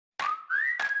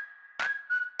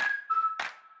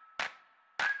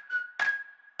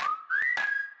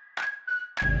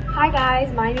Hi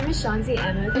guys, my name is Shanzi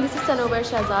Ahmed. This is Sanobar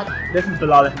Shahzad. This is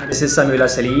Bilal Ahmed. This is Samila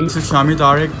Salim. This is Shami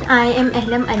Tariq. I am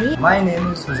Ahlam Ali. My name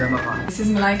is Huzama Khan. This is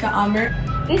Malaika Amir.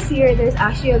 This year, there's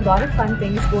actually a lot of fun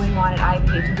things going on at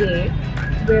IBA Today,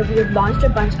 where we have launched a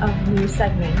bunch of new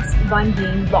segments, one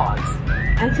being vlogs.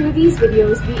 And through these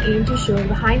videos, we aim to show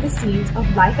behind the scenes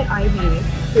of life at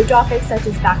IBA through topics such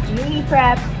as back to uni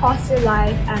prep, hostel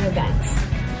life, and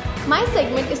events. My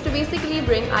segment is to basically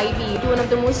bring IBA to one of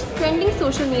the most trending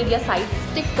social media sites,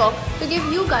 TikTok, to give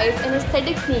you guys an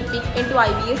aesthetic sneak peek into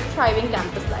IBA's thriving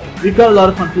campus life. We've got a lot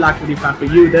of fun activity planned for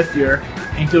you this year,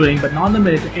 including but not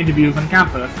limited to interviews on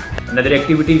campus. Another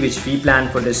activity which we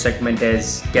planned for this segment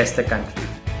is Guess the Country.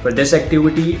 For this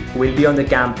activity, we'll be on the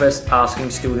campus asking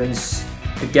students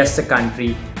to guess the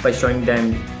country by showing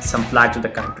them some flags of the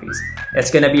countries.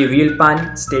 It's gonna be real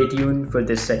fun. Stay tuned for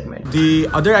this segment. The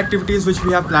other activities which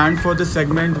we have planned for this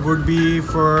segment would be,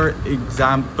 for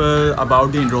example,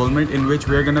 about the enrollment, in which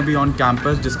we're gonna be on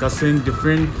campus discussing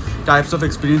different types of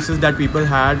experiences that people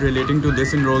had relating to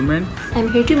this enrollment.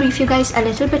 I'm here to brief you guys a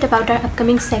little bit about our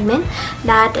upcoming segment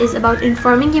that is about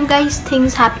informing you guys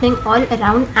things happening all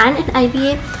around and in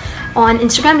IBA on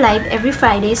Instagram Live every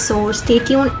Friday, so stay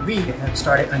tuned. We have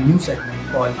started a new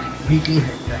segment called Weekly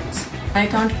Headlines. I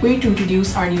can't wait to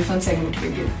introduce our new fun segment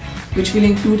with you, which will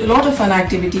include a lot of fun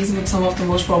activities with some of the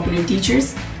most popular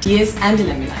teachers, TAs and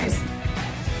alumni.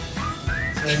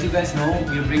 So as you guys know,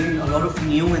 we're bringing a lot of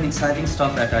new and exciting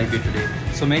stuff at IBA Today.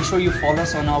 So make sure you follow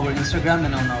us on our Instagram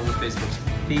and on our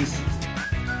Facebook. Peace.